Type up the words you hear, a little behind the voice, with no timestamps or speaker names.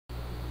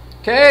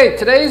Okay,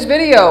 today's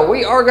video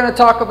we are going to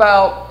talk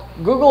about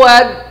Google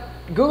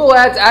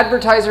Ads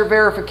advertiser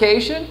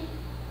verification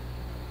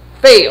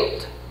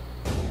failed.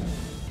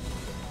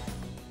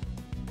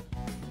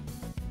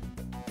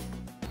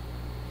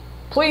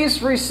 Please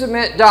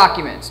resubmit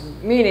documents,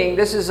 meaning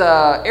this is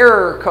a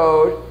error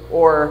code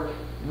or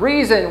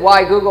reason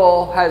why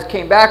Google has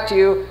came back to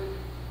you.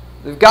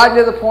 They've gotten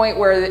to the point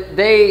where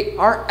they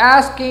aren't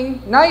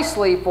asking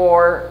nicely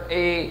for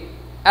a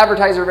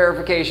advertiser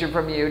verification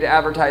from you to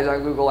advertise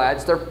on Google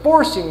Ads. They're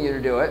forcing you to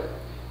do it.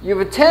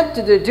 You've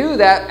attempted to do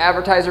that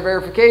advertiser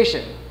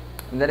verification,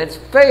 and then it's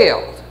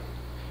failed.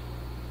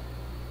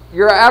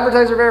 Your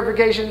advertiser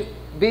verification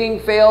being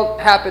failed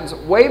happens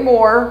way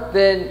more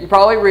than you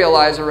probably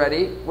realize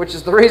already, which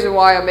is the reason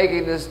why I'm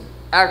making this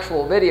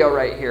actual video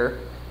right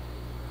here.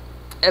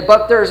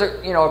 But there's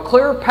a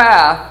clear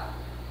path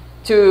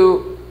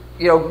to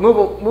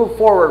move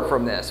forward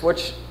from this,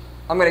 which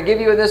I'm going to give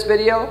you in this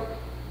video,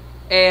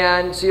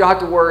 and so you don't have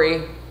to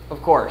worry,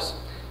 of course.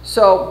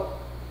 So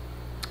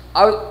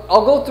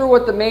I'll go through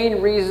what the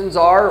main reasons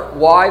are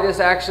why this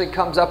actually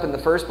comes up in the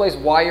first place,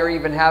 why you're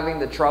even having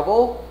the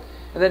trouble,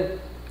 and then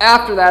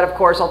after that, of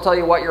course, I'll tell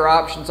you what your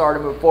options are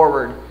to move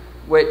forward,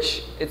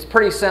 which it's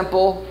pretty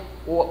simple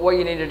what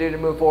you need to do to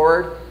move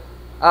forward.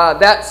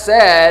 That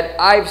said,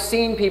 I've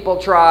seen people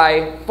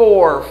try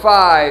 4,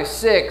 5,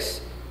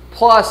 6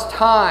 plus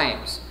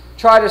times,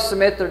 try to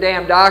submit their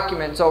damn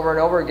documents over and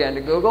over again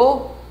to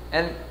Google,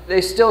 and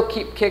they still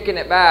keep kicking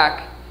it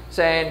back,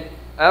 saying,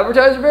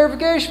 advertiser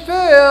verification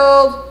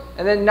failed,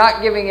 and then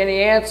not giving any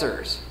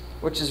answers,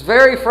 which is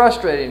very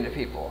frustrating to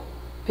people.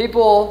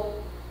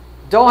 People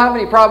don't have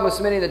any problem with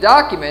submitting the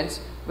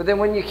documents, but then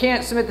when you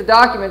can't submit the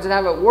documents and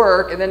have it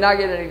work and then not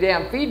get any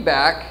damn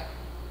feedback,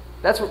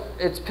 that's what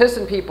it's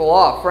pissing people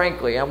off,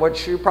 frankly, and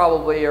which you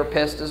probably are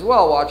pissed as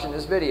well watching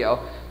this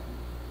video,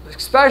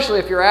 especially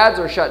if your ads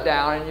are shut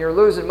down and you're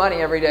losing money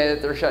every day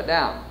that they're shut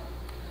down.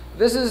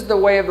 This is the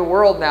way of the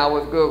world now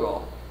with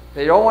Google.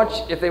 They don't want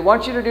you, if they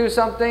want you to do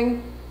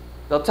something,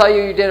 they'll tell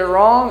you you did it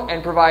wrong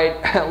and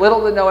provide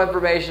little to no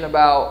information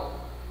about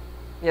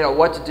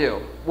what to do,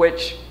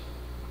 which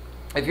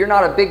if you're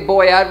not a big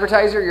boy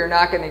advertiser, you're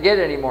not going to get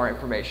any more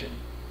information,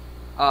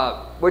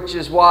 which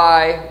is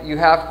why you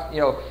have,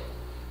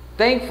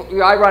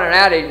 thankfully, I run an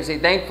ad agency,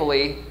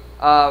 thankfully,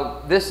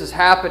 this is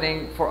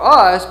happening for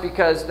us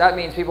because that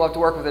means people have to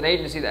work with an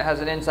agency that has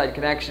an inside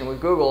connection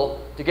with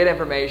Google to get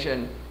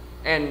information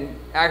and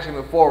actually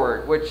move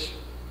forward, which,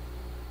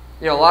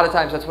 a lot of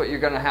times that's what you're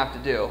going to have to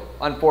do,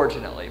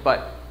 unfortunately.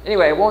 But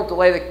anyway, I won't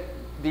delay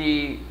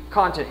the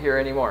content here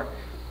anymore.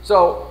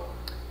 So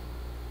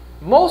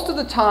most of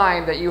the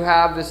time that you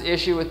have this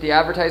issue with the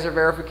advertiser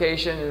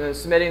verification and then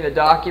submitting the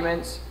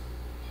documents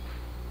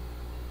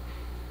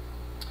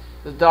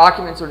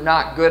are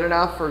not good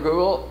enough for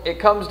Google. It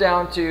comes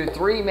down to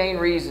three main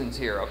reasons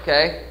here,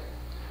 okay?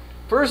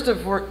 First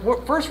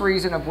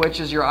reason of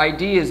which is your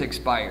ID is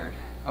expired,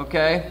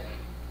 okay?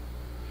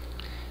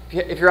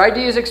 If your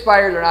ID is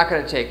expired, they're not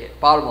going to take it,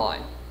 bottom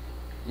line.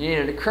 You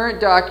need a current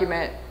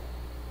document.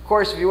 Of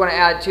course, if you want to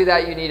add to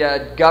that, you need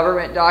a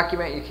government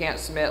document. You can't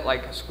submit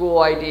like a school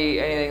ID,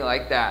 anything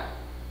like that.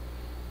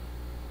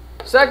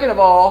 Second of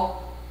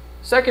all,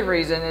 second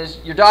reason is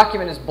your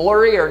document is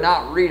blurry or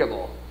not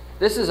readable.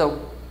 This is a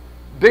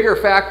bigger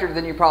factor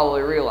than you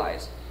probably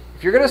realize.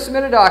 If you're going to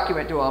submit a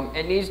document to them,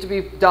 it needs to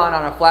be done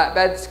on a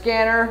flatbed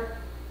scanner,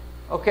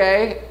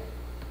 okay,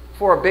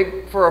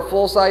 for a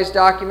full-size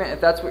document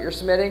if that's what you're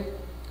submitting,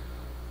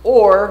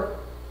 or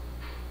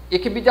it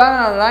can be done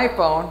on an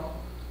iPhone,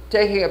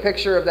 taking a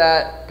picture of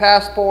that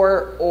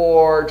passport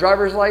or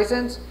driver's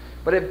license,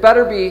 but it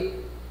better be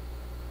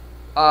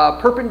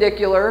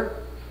perpendicular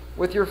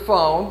with your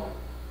phone.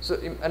 So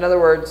in other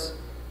words,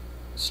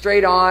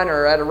 straight on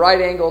or at a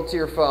right angle to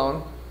your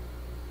phone,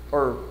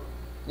 or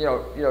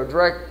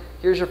direct.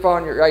 Here's your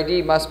phone. Your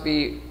ID must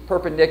be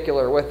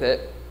perpendicular with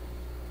it.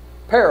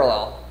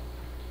 Parallel.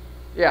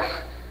 Yeah,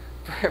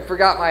 I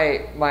forgot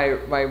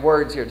my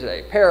words here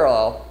today.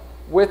 Parallel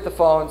with the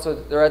phone, so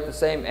they're at the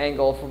same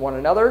angle from one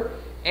another,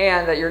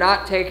 and that you're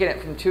not taking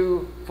it from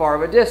too far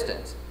of a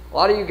distance. A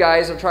lot of you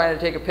guys are trying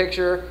to take a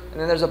picture, and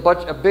then there's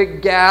a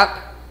big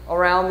gap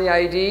around the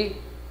ID.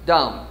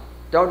 Dumb.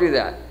 Don't do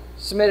that.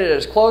 Submit it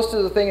as close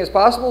to the thing as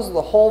possible so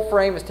the whole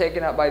frame is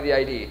taken up by the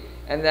ID,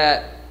 and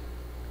that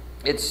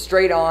it's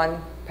straight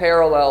on,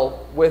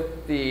 parallel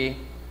with the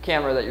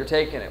camera that you're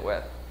taking it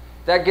with.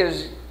 That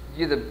gives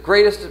you the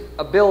greatest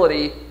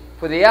ability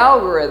for the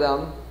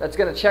algorithm that's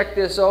going to check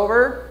this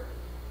over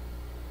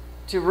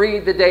to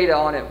read the data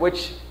on it,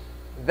 which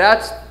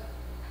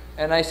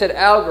and I said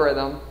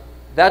algorithm,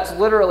 that's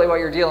literally what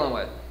you're dealing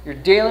with. You're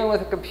dealing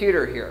with a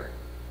computer here.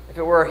 If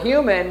it were a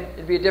human,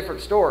 it'd be a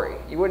different story.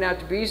 You wouldn't have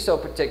to be so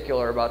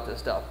particular about this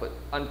stuff, but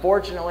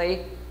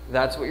unfortunately,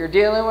 that's what you're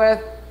dealing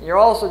with. And you're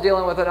also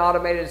dealing with an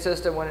automated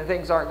system when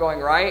things aren't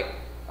going right,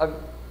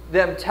 of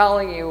them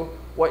telling you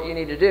what you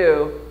need to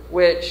do,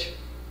 which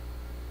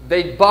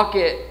they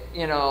bucket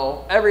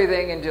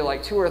everything into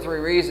like 2 or 3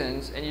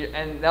 reasons,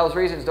 and those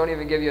reasons don't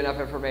even give you enough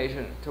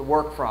information to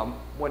work from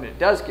when it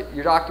does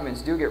your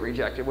documents do get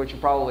rejected, which you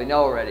probably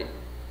know already.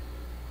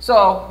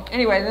 So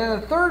anyway, then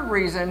the third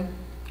reason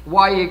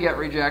why you get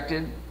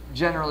rejected,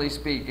 generally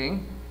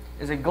speaking,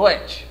 is a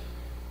glitch.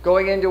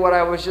 Going into what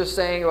I was just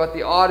saying about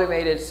the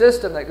automated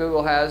system that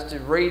Google has to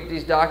read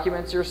these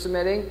documents you're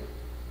submitting,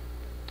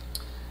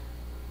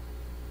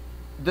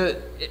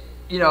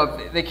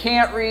 they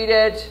can't read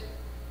it.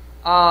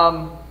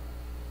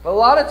 But a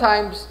lot of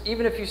times,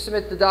 even if you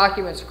submit the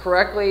documents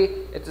correctly,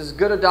 it's as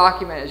good a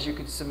document as you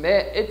could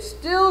submit, it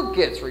still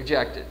gets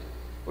rejected,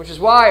 which is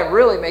why I'm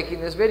really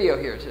making this video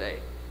here today.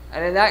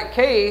 And in that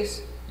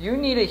case, you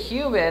need a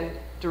human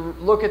to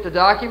look at the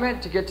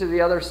document to get to the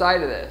other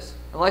side of this.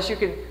 Unless you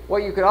can,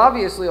 what you could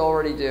obviously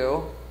already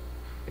do,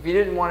 if you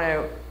didn't want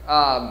to,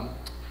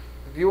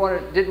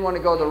 didn't want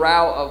to go the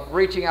route of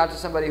reaching out to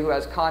somebody who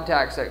has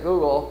contacts at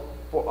Google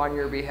on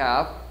your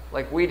behalf,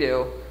 like we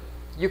do,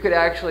 you could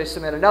actually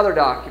submit another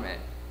document.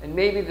 And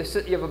maybe you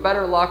have a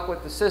better luck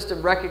with the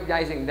system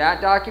recognizing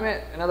that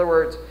document. In other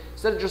words,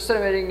 instead of just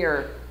submitting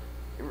your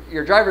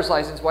driver's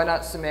license, why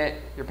not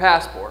submit your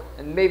passport?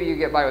 And maybe you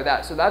get by with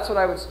that. So that's what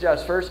I would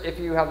suggest first, if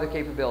you have the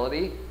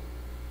capability.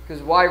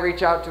 Because why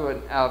reach out to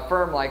a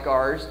firm like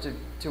ours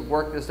to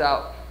work this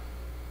out?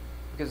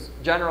 Because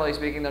generally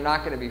speaking, it's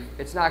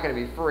not going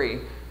to be free.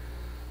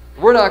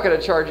 We're not going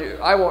to charge you.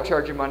 I won't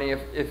charge you money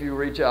if you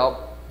reach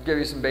out, give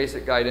you some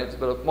basic guidance,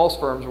 but most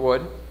firms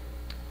would.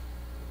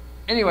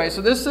 Anyway,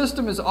 so this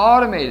system is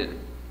automated.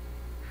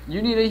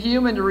 You need a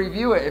human to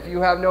review it if you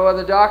have no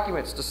other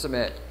documents to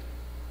submit.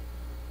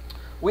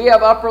 We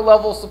have upper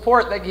level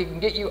support that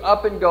can get you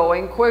up and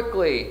going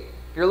quickly.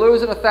 If you're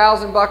losing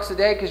 $1,000 a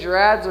day because your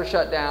ads are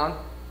shut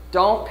down,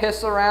 don't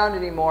piss around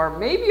anymore.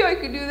 Maybe I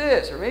could do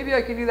this, or maybe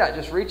I could do that.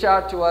 Just reach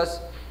out to us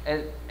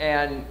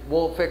and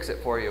we'll fix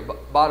it for you,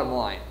 bottom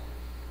line.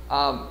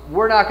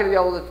 We're not going to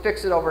be able to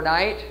fix it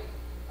overnight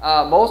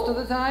most of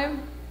the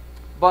time,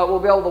 but we'll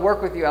be able to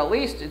work with you at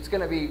least. It's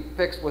going to be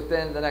fixed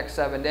within the next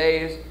 7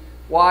 days.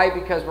 Why?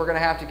 Because we're going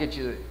to have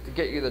to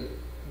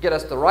get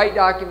us the right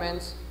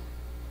documents.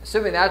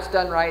 Assuming that's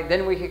done right,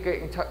 then we can get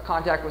in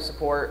contact with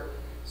support.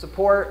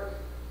 Support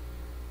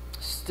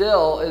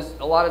still is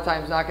a lot of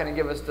times not going to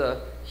give us the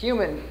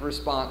human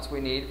response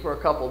we need for a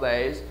couple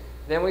days.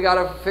 Then we got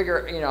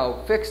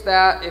to fix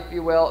that, if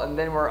you will, and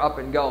then we're up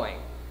and going.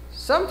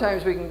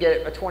 Sometimes we can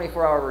get a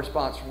 24-hour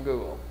response from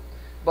Google.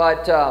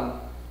 But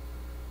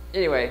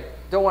anyway,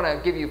 don't want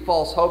to give you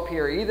false hope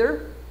here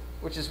either,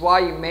 which is why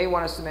you may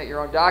want to submit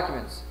your own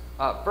documents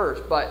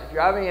first. But if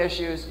you're having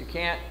issues, you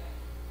can't,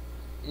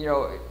 if you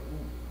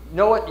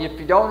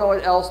don't know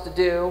what else to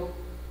do,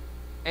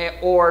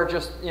 or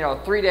just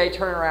 3-day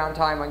turnaround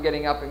time on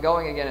getting up and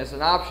going again is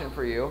an option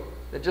for you,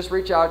 then just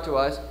reach out to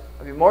us.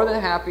 I'd be more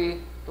than happy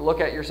to look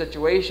at your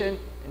situation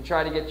and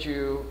try to get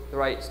you the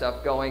right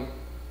stuff going.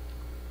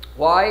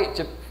 Why?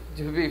 To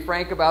be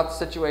frank about the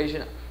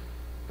situation,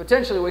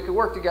 potentially we could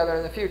work together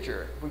in the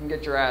future if we can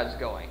get your ads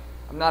going.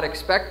 I'm not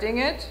expecting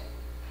it,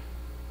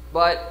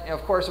 but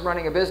of course I'm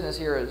running a business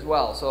here as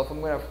well. So if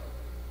I'm going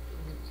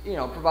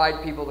to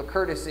provide people the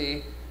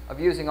courtesy of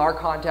using our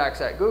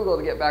contacts at Google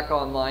to get back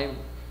online,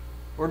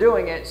 we're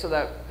doing it so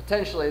that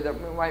potentially that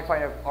we might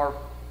find our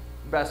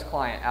best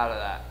client out of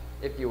that,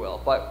 if you will.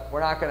 But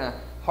we're not going to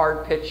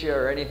hard pitch you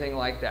or anything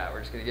like that.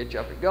 We're just going to get you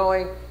up and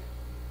going.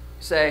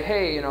 Say,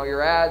 hey,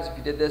 your ads, if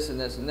you did this and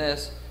this and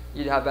this,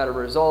 you'd have better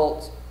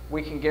results.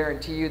 We can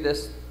guarantee you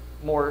this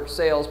more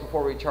sales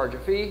before we charge a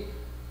fee.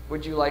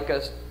 Would you like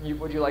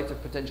to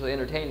potentially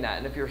entertain that?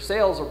 And if your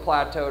sales are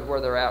plateaued where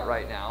they're at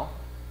right now,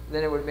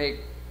 then it would make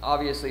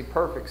obviously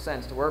perfect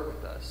sense to work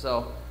with us.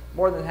 So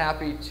more than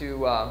happy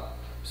to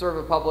serve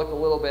the public a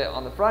little bit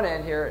on the front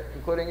end here,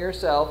 including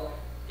yourself,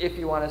 if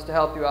you want us to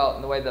help you out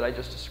in the way that I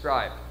just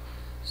described.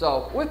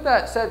 So with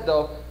that said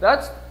though,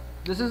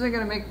 this isn't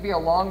going to be a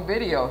long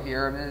video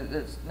here. I mean,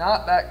 it's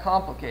not that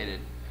complicated.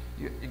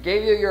 It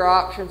gave you your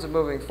options of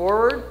moving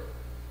forward,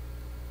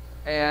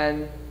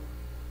 and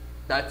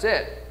that's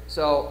it.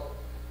 So,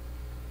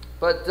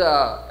 but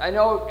I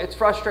know it's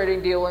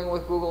frustrating dealing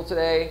with Google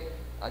today,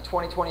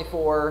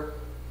 2024.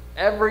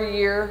 Every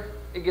year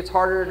it gets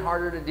harder and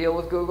harder to deal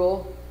with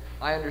Google.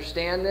 I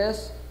understand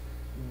this,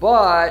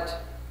 but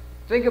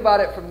think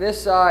about it from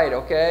this side,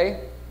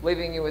 okay?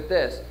 Leaving you with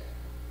this.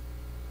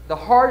 The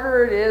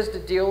harder it is to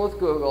deal with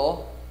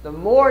Google, the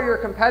more your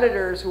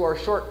competitors who are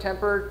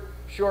short-tempered,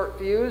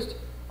 short-fused,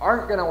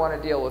 aren't going to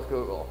want to deal with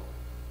Google.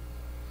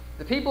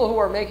 The people who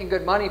are making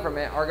good money from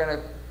it are going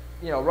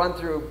to, run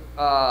through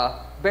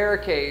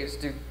barricades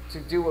to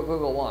do what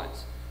Google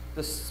wants.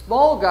 The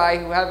small guy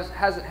who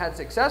hasn't had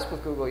success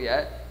with Google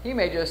yet, he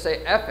may just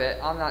say, F it,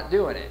 I'm not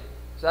doing it.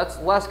 So that's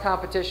less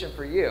competition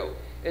for you.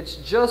 It's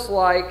just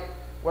like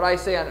what I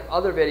say on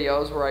other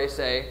videos where I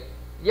say,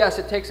 yes,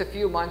 it takes a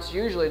few months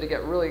usually to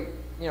get really,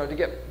 to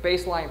get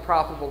baseline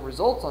profitable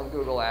results on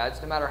Google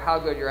Ads, no matter how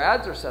good your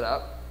ads are set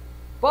up.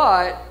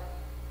 But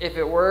if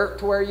it were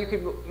to where you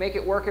could make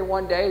it work in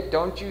one day,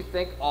 don't you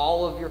think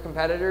all of your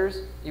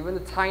competitors, even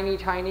the tiny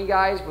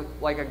guys with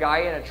like a guy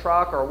in a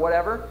truck or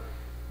whatever,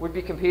 would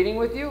be competing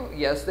with you?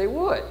 Yes, they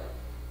would.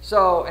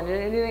 So, and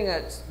anything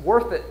that's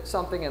worth it,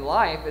 something in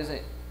life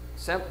isn't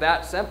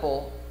that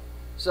simple.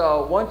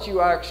 So once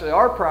you actually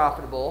are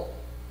profitable,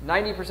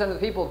 90% of the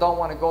people don't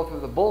want to go through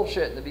the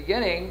bullshit in the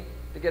beginning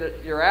to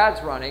get your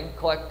ads running,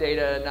 collect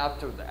data enough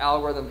to the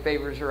algorithm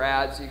favors your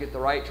ads so you get the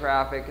right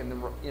traffic and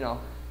the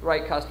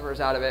right customers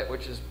out of it,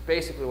 which is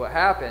basically what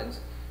happens.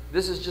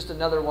 This is just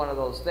another one of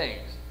those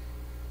things.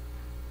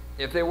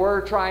 If they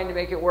were trying to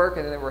make it work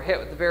and then they were hit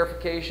with the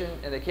verification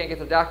and they can't get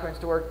the documents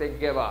to work, they'd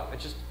give up.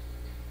 It's just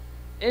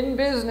in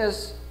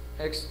business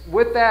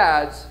with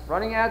ads,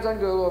 running ads on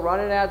Google,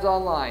 running ads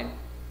online,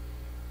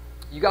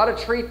 you got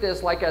to treat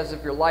this like as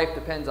if your life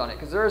depends on it,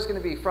 because there's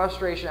going to be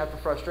frustration after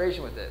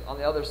frustration with it. On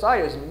the other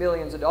side is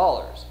millions of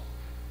dollars.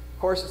 Of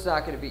course, it's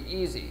not going to be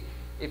easy.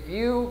 If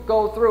you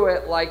go through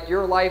it like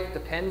your life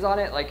depends on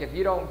it, like if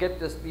you don't get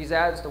these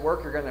ads to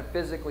work, you're going to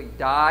physically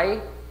die,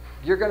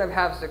 you're going to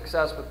have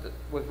success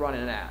with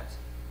running ads.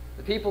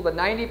 The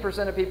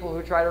 90% of people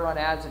who try to run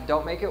ads and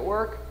don't make it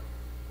work,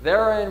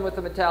 they're in with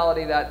the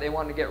mentality that they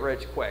want to get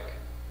rich quick.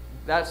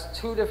 That's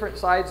two different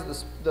sides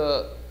of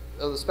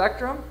the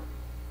spectrum.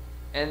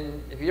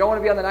 And if you don't want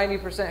to be on the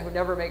 90% who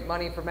never make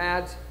money from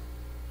ads,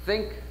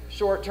 think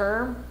short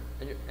term,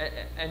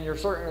 and you're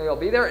certainly will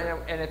be there.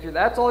 And if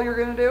that's all you're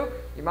going to do,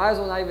 you might as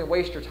well not even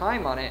waste your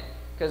time on it,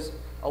 because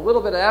a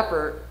little bit of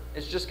effort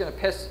is just going to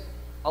piss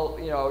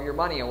your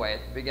money away at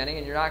the beginning,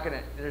 and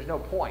there's no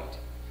point.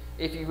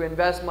 If you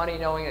invest money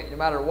knowing that no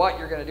matter what,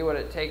 you're going to do what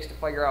it takes to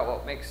figure out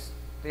what makes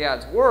the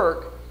ads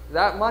work,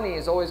 that money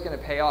is always going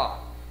to pay off.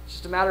 It's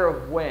just a matter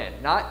of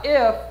when, not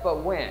if,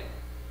 but when.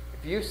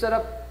 If you set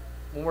up,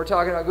 when we're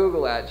talking about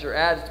Google ads, your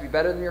ads to be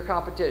better than your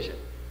competition,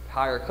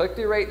 higher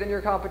click-through rate than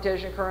your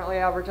competition currently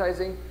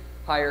advertising,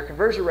 higher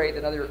conversion rate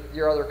than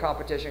your other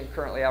competition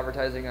currently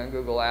advertising on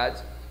Google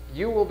ads,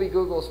 you will be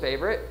Google's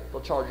favorite.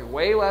 They'll charge you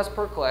way less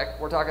per click.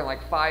 We're talking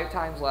like 5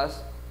 times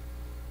less.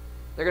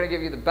 They're going to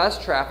give you the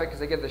best traffic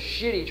because they give the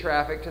shitty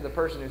traffic to the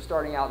person who's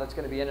starting out that's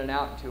going to be in and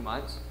out in 2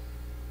 months.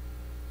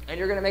 And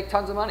you're going to make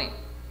tons of money.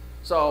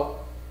 So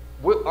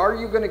are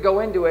you going to go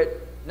into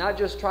it not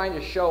just trying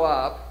to show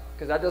up,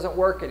 because that doesn't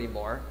work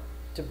anymore,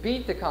 to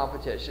beat the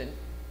competition,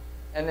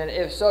 and then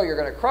if so, you're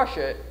going to crush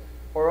it,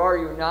 or are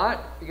you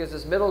not? Because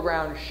this middle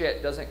ground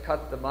shit doesn't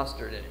cut the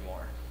mustard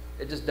anymore.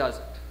 It just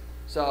doesn't.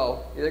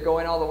 So either go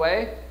in all the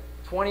way.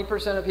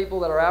 20% of people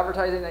that are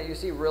advertising that you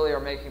see really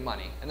are making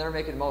money, and they're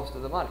making most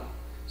of the money.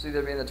 So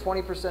either be in the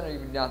 20% or you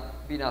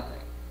be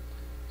nothing.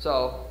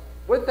 So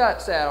with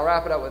that said, I'll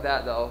wrap it up with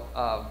that though,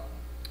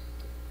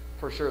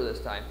 for sure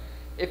this time.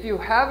 If you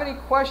have any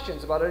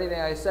questions about anything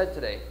I said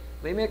today,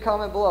 leave me a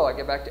comment below. I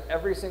get back to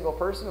every single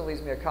person who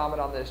leaves me a comment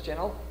on this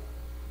channel,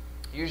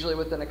 usually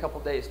within a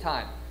couple days'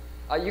 time.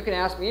 You can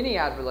ask me any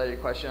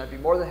ad-related question. I'd be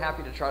more than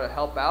happy to try to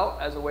help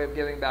out as a way of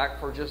giving back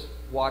for just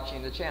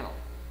watching the channel.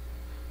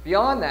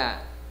 Beyond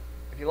that,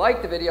 if you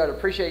liked the video, I'd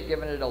appreciate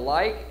giving it a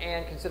like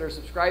and consider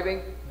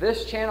subscribing.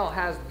 This channel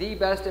has the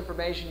best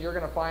information you're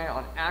going to find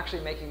on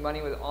actually making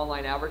money with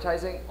online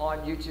advertising on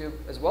YouTube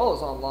as well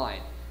as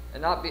online.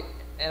 And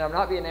I'm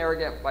not being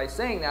arrogant by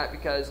saying that,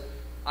 because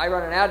I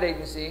run an ad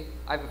agency,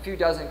 I have a few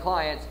dozen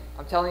clients,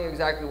 I'm telling you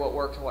exactly what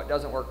works and what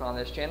doesn't work on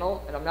this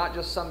channel, and I'm not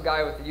just some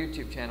guy with a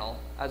YouTube channel.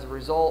 As a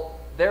result,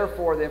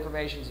 therefore the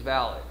information is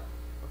valid,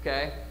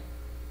 okay?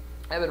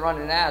 I've been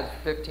running ads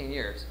for 15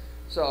 years.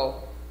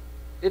 So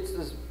it's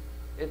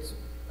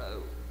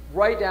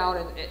right down,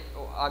 and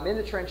I'm in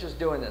the trenches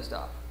doing this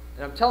stuff.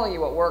 And I'm telling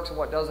you what works and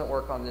what doesn't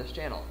work on this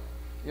channel.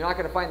 You're not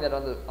going to find that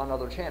on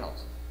other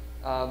channels.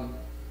 The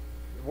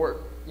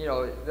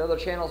other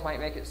channels might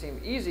make it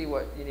seem easy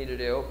what you need to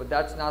do, but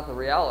that's not the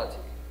reality.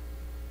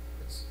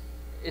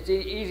 It's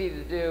easy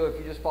to do if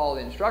you just follow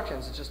the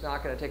instructions. It's just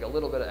not going to take a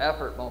little bit of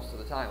effort most of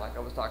the time, like I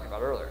was talking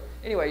about earlier.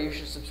 Anyway, you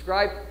should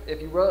subscribe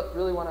if you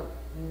really want to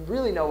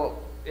really know what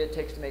it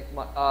takes to make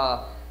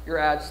your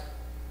ads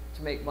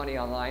to make money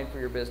online for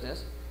your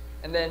business.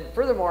 And then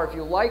furthermore, if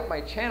you like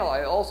my channel,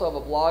 I also have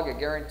a blog at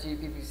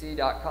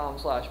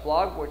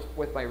guaranteeppc.com/blog,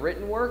 with my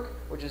written work,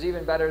 which is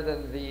even better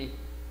than the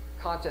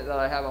content that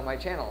I have on my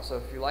channel. So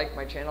if you like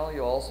my channel,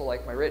 you'll also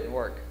like my written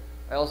work.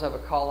 I also have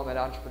a column at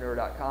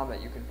entrepreneur.com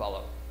that you can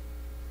follow.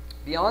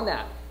 Beyond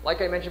that, like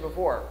I mentioned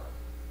before,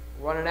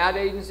 we run an ad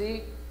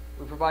agency.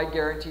 We provide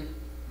guaranteed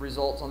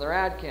results on their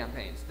ad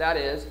campaigns. That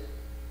is,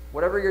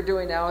 whatever you're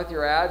doing now with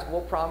your ads,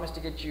 we'll promise to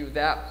get you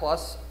that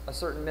plus a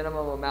certain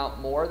minimum amount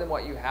more than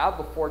what you have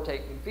before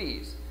taking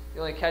fees.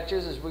 The only catch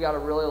is we got to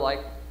really like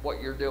what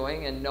you're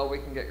doing and know we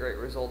can get great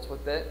results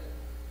with it.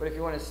 But if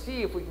you want to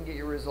see if we can get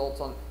your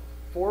results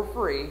for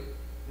free,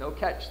 no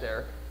catch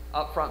there,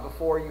 up front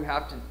before you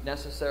have to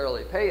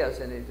necessarily pay us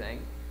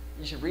anything,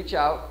 you should reach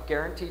out,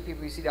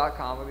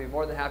 guaranteeppc.com. I'd be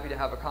more than happy to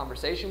have a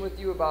conversation with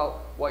you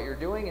about what you're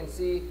doing and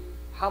see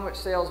how much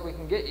sales we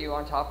can get you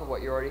on top of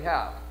what you already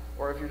have.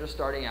 Or if you're just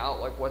starting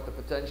out, like what the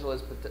potential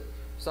is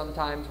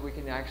sometimes we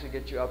can actually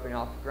get you up and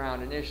off the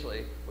ground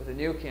initially with a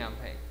new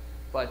campaign.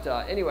 But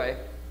anyway,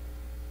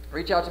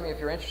 reach out to me if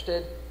you're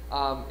interested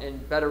in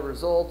better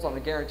results on a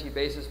guaranteed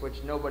basis,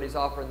 which nobody's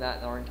offering that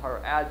in our entire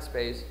ad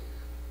space.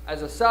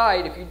 As a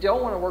side, if you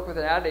don't want to work with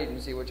an ad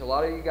agency, which a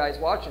lot of you guys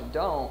watching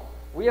don't,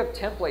 we have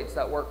templates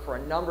that work for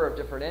a number of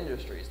different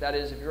industries. That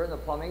is, if you're in the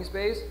plumbing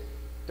space,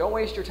 don't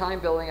waste your time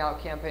building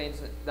out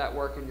campaigns that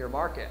work in your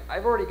market.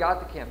 I've already got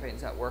the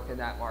campaigns that work in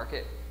that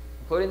market,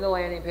 including the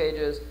landing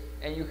pages,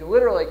 and you can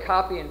literally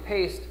copy and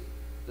paste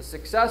the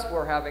success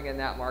we're having in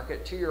that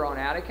market to your own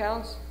ad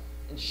accounts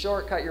and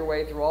shortcut your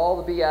way through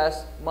all the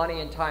BS,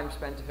 money and time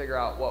spent to figure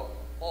out what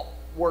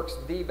works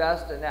the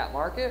best in that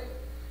market.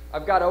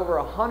 I've got over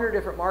 100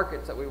 different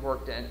markets that we've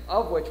worked in,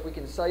 of which we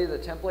can sell you the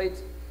templates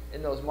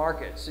in those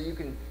markets. So you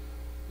can,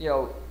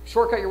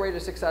 shortcut your way to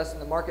success in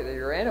the market that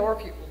you're in. Or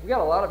if we got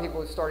a lot of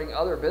people starting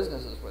other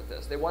businesses with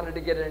this. They wanted to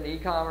get into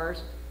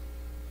e-commerce.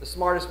 The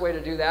smartest way to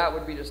do that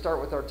would be to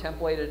start with our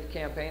templated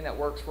campaign that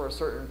works for a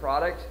certain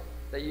product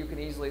that you can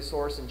easily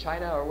source in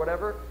China or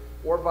whatever,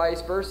 or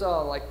vice versa.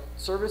 Like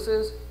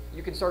services,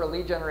 you can start a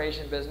lead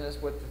generation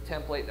business with the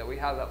template that we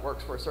have that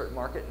works for a certain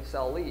market and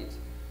sell leads.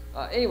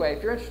 Anyway,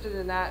 if you're interested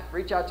in that,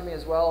 reach out to me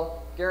as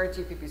well.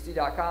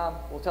 GuaranteePPC.com.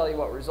 We'll tell you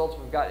what results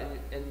we've got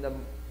in the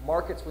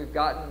markets we've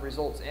gotten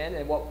results in,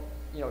 and what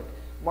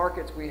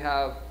markets we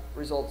have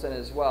results in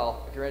as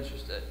well, if you're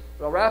interested.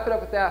 But I'll wrap it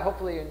up with that.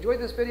 Hopefully you enjoyed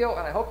this video,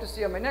 and I hope to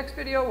see you on my next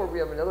video where we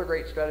have another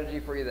great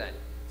strategy for you then.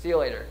 See you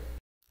later.